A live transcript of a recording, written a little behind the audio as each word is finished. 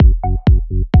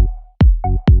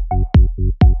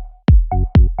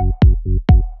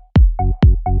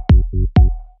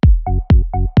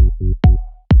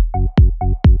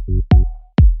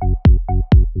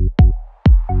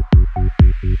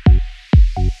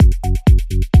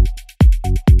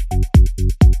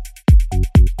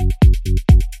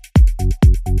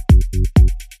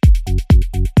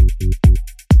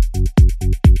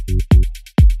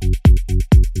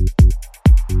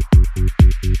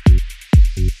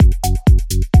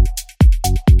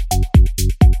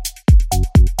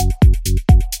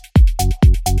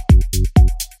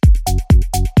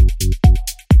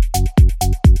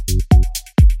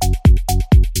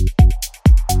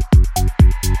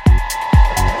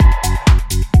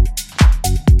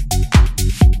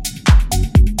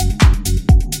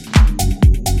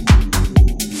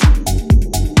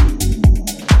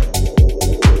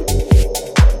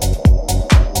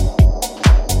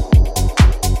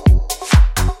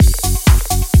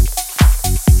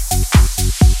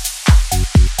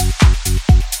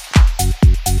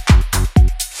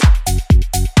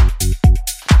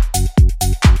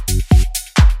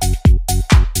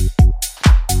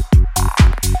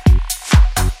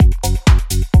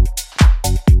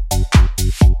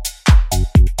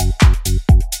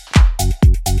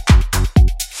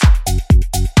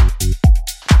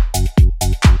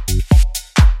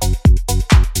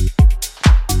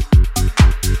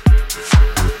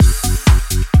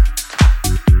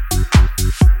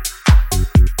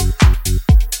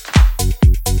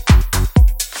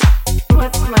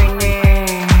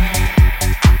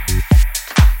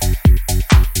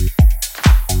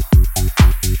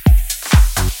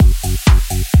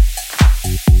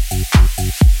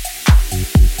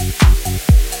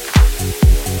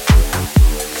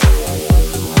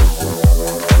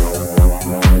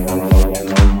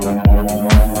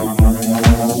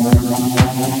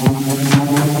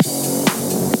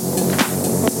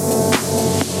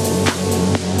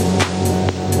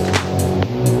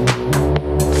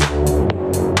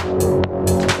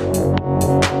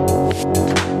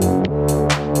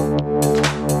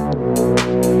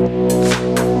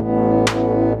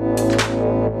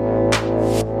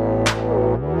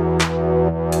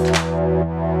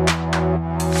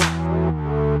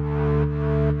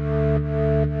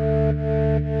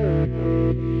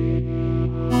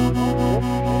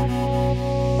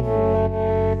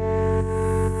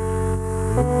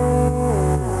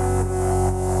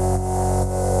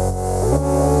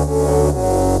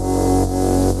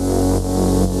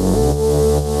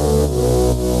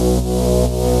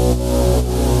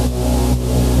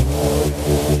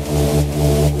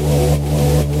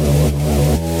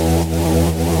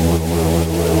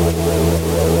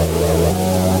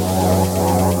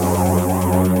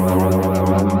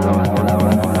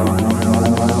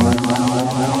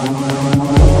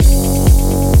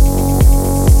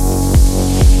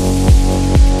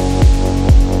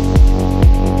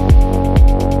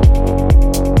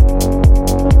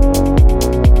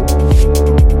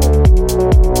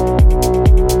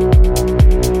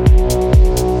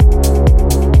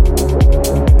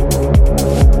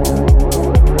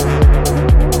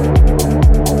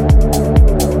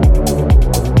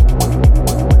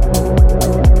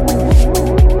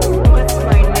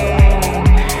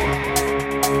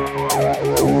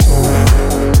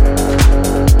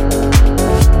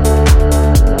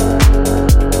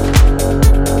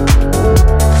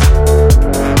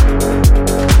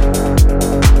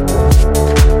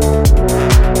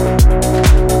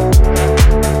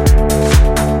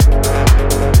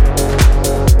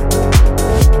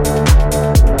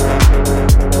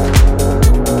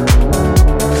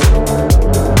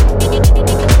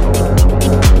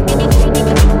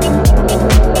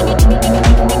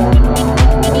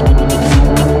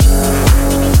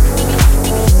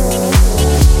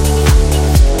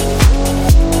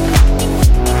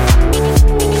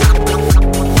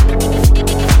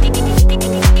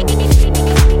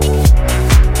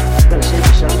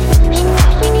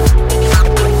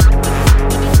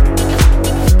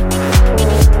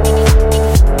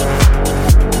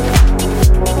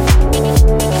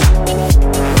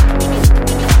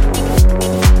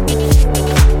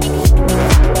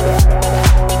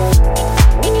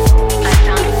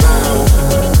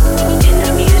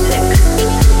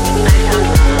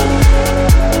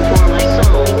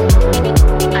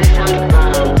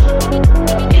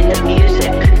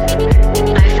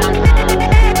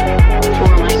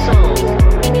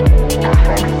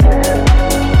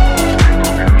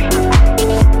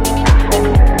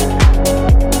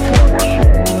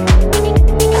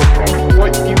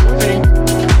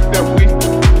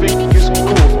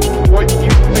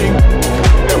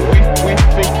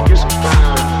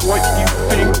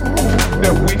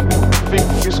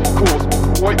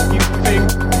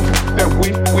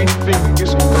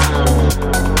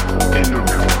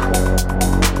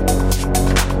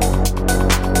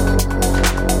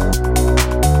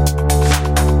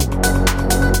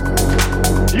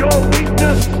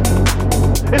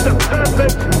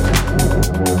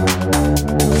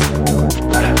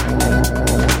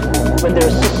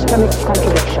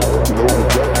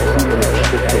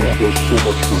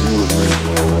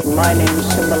My name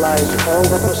symbolized all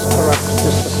that was corrupt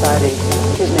to society.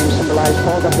 His name symbolized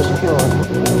all that was pure.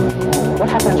 What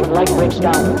happens when light breaks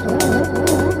down?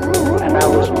 And I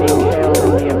was being held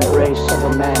in the embrace of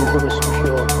a man who was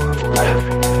pure.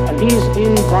 And these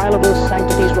inviolable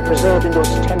sanctities were preserved in those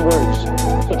 10 words.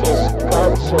 It is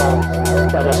God's love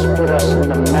that has put us in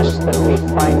the mess that we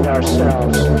find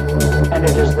ourselves. And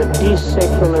it is the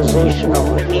desacralization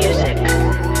of music.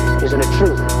 Isn't it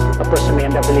true? A person may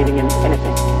end up believing in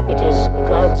anything. It is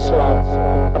God's love.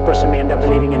 A person may end up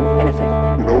believing in anything.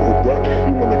 You know, if that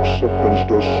human acceptance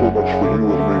does so much for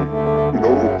you and me. You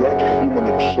know, if that human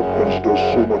acceptance does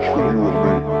so much for you and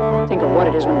me. Think of what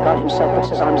it is when God himself puts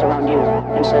his arms around you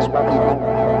and says, welcome home.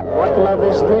 What love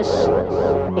is this?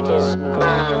 It is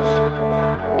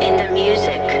love in the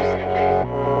music.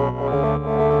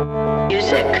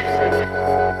 Music.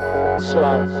 It's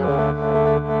love.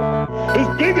 His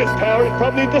biggest power is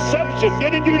probably deception,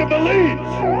 getting you to believe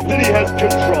that he has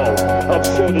control of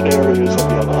certain areas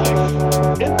of your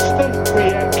life. Instant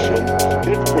reaction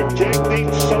is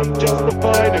projecting,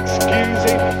 self-justifying,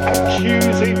 excusing,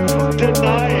 accusing,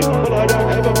 denying. Well, I don't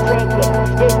have a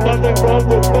problem. There's nothing wrong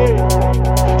with me.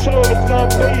 So if it's not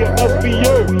me, it must be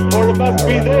you, or it must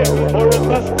be them, or it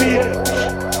must be it.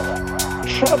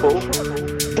 Trouble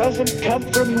doesn't come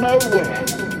from nowhere.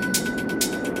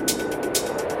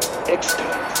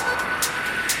 External.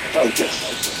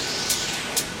 Focus.